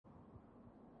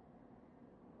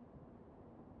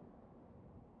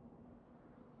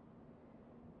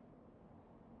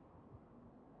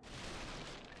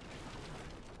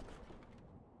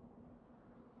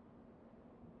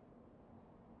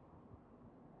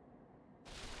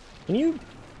Can you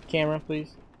camera,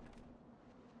 please?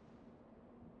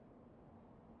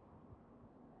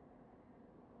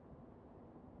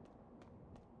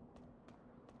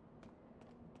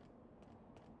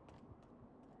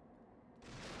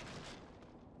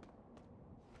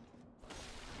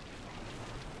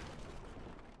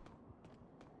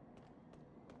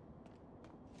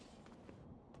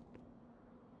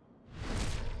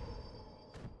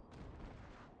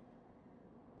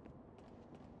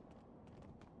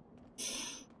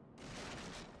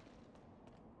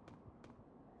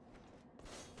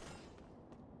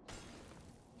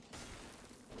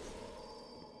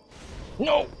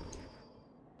 No!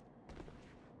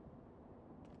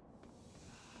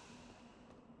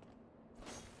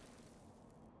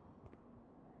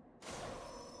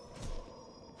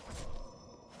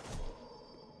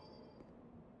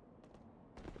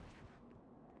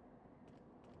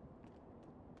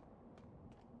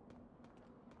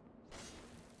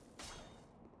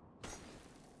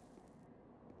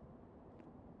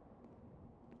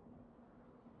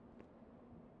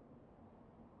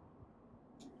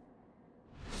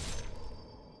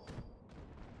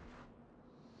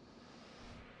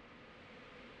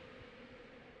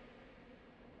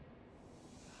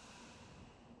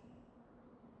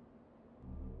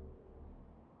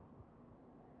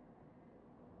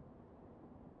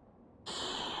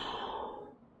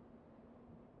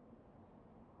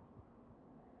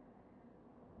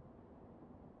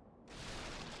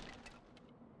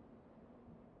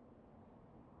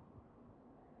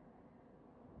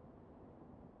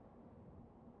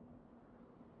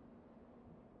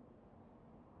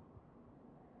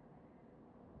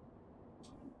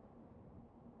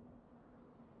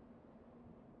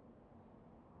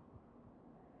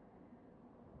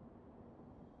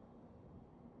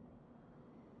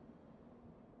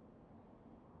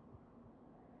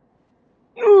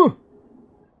 Ooh.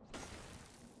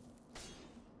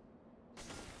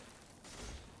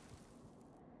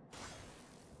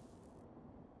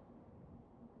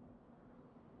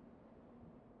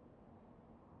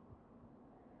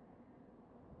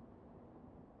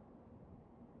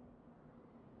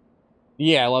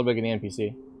 Yeah, Ludwig and the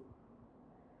NPC.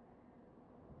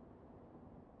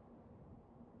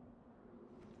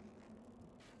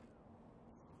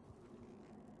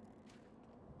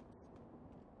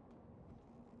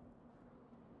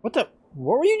 What the?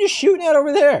 What were you just shooting at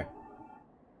over there?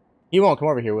 He won't come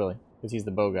over here, will he? Because he's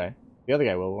the bow guy. The other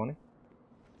guy will, won't he?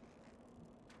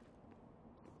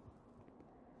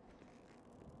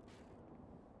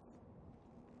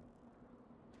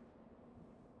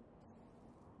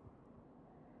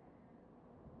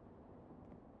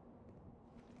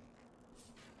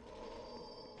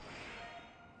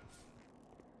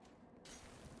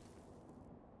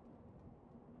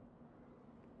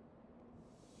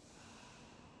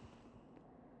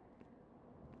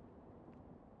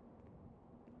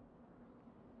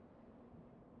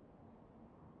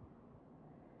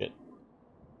 Shit.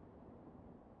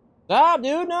 Stop,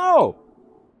 dude, no!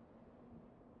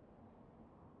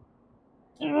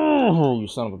 You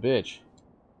son of a bitch.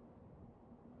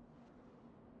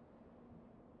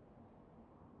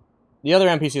 The other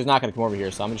NPC is not going to come over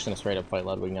here, so I'm just going to straight up fight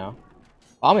Ludwig now.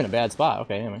 Oh, I'm in a bad spot.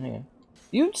 Okay, hang on.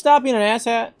 You stop being an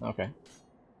asshat? Okay.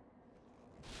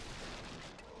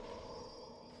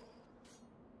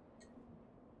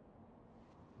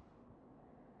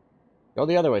 Go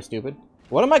the other way, stupid.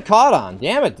 What am I caught on?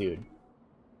 Damn it, dude.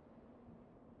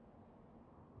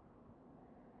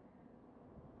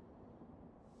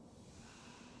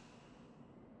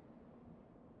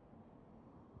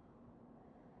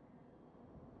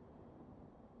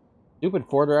 Stupid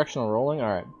four-directional rolling?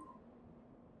 Alright.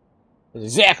 This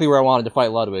is exactly where I wanted to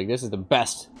fight Ludwig. This is the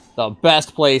best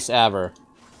place ever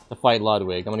to fight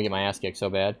Ludwig. I'm gonna get my ass kicked so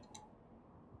bad.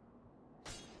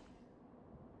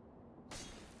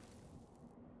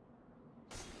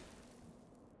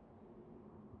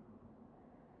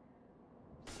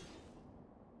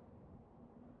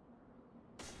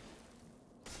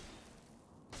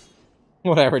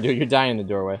 Whatever, dude. You're dying in the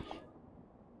doorway.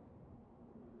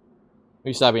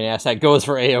 You stop being an ass. That goes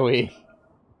for AoE.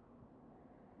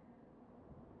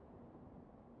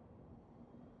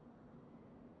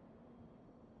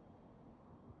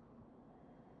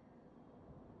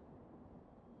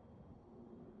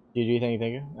 GG, thank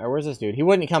you. Alright, where's this dude? He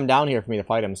wouldn't come down here for me to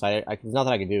fight him, so there's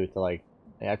nothing I could do to, like...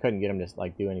 I couldn't get him to,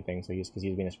 like, do anything, so because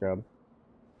he's being a scrub.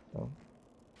 So.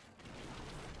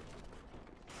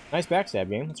 Nice backstab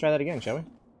game. Let's try that again, shall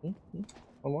we?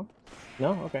 One more?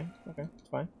 No? Okay. Okay. It's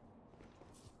fine.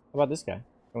 How about this guy?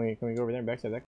 Can we go over there and backstab that guy?